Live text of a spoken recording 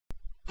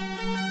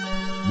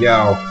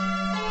Yo,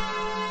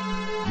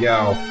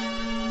 yo,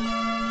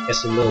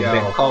 It's a little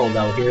bit cold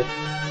out here.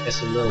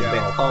 It's a little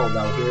bit cold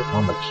out here.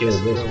 I'ma kill this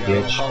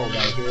bitch.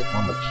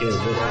 I'ma kill this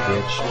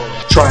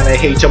bitch. Trying to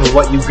hate, tell me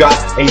what you got.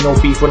 Ain't no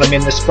beef when I'm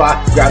in the spot.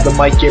 Grab the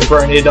mic and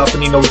burn it up,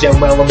 and you know damn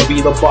well I'ma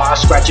be the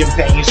boss. Scratching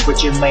pain,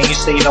 switching lanes,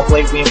 staying up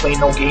late. We ain't playing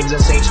no games,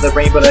 insane to the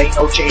rain, but ain't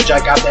no change. I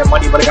got that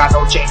money, but I got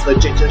no change.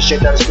 Legit to the shit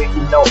that I spit,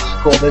 you know.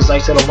 Cold as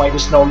ice and the white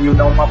as snow. You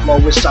know my flow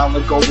is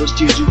solid gold. There's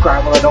tears you cry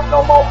when I don't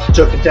know more.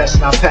 Took a test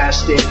and I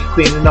passed it.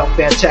 Cleaning up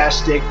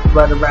fantastic.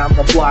 Run around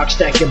the block,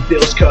 stacking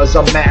bills cause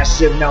I'm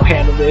massive. Now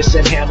handle this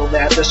and handle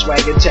that. The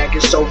swag attack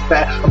is so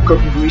fat. I'm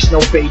cooking grease, no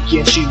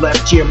bacon. She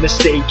left here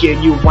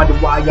mistaken. You wonder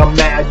why I'm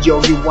mad,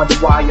 yo. You wonder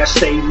why I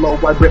stay low.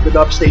 I rip it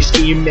up, stay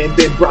scheming.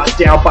 Been brought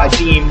down by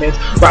demons.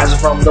 Rising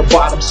from the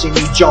bottom, see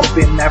me jump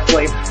in that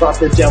flame. Brought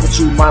the devil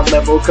to my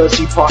level, cause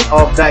he part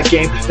of that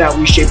game. Now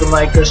we shaping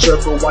like a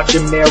circle,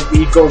 watching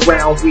merry go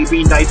round. We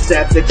be knights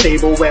at the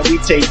table when we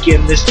take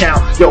in this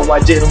town. Yo, I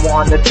didn't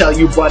want to tell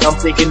you, but I'm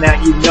thinking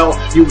that you know.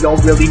 You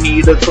don't really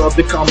need a club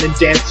to come and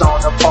dance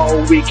on a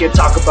pole. We can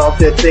talk about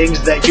the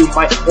things that you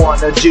might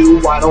wanna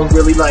do. I don't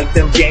really like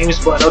them games,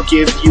 but I'll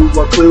give you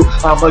a clue.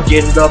 I'ma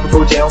get it up and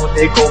go down with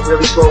it. Go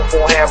really slow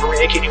for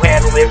hammering. Can you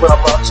handle it?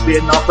 Rough up,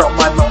 spitting off from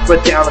my mouth,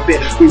 but down a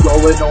bit. We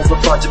rolling over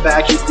front to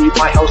back. You leave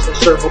my house and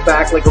circle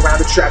back like around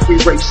the track. We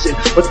racing.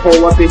 Let's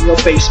pull up in your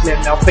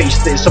basement. Now face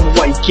this. I'm a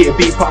white kid,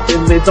 be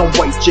popping lids on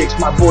white chicks.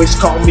 My boys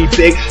call me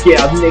big.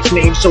 Yeah,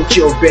 nickname so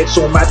chill, bitch.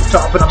 So I'm at the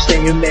top and I'm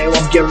staying there.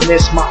 I'm giving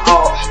this my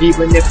all.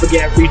 Even if I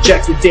get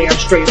rejected, damn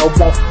straight I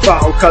won't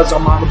fall. Cause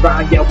I'm on the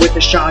grind, yeah, with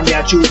the shine.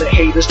 Yeah, to the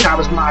haters, time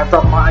is mine.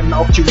 From my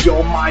mouth to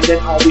your mind, and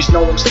always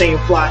know I'm staying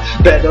fly.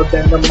 Better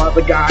than them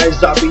other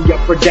guys. I'll be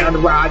up or down the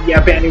ride.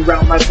 Yeah, banding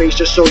around my face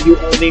just so you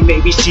only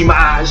maybe see my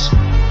eyes.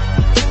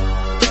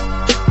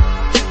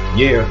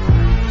 Yeah.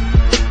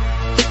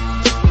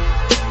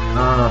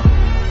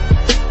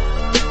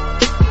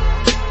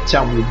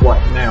 Tell me what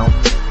now?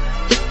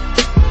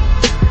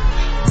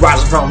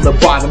 Rising from the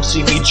bottom,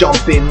 see me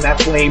jump in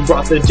that flame.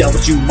 Brought the devil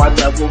to my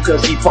level,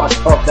 cause he part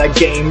of that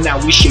game.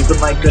 Now we shaping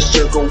like a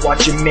circle,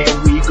 watching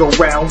merry go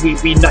round. We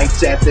be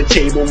knights at the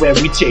table where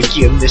we take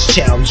in this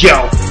town,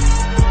 yo.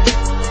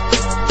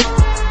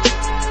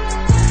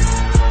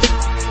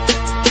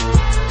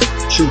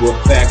 True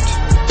effect.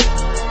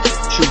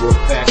 True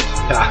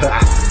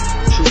effect.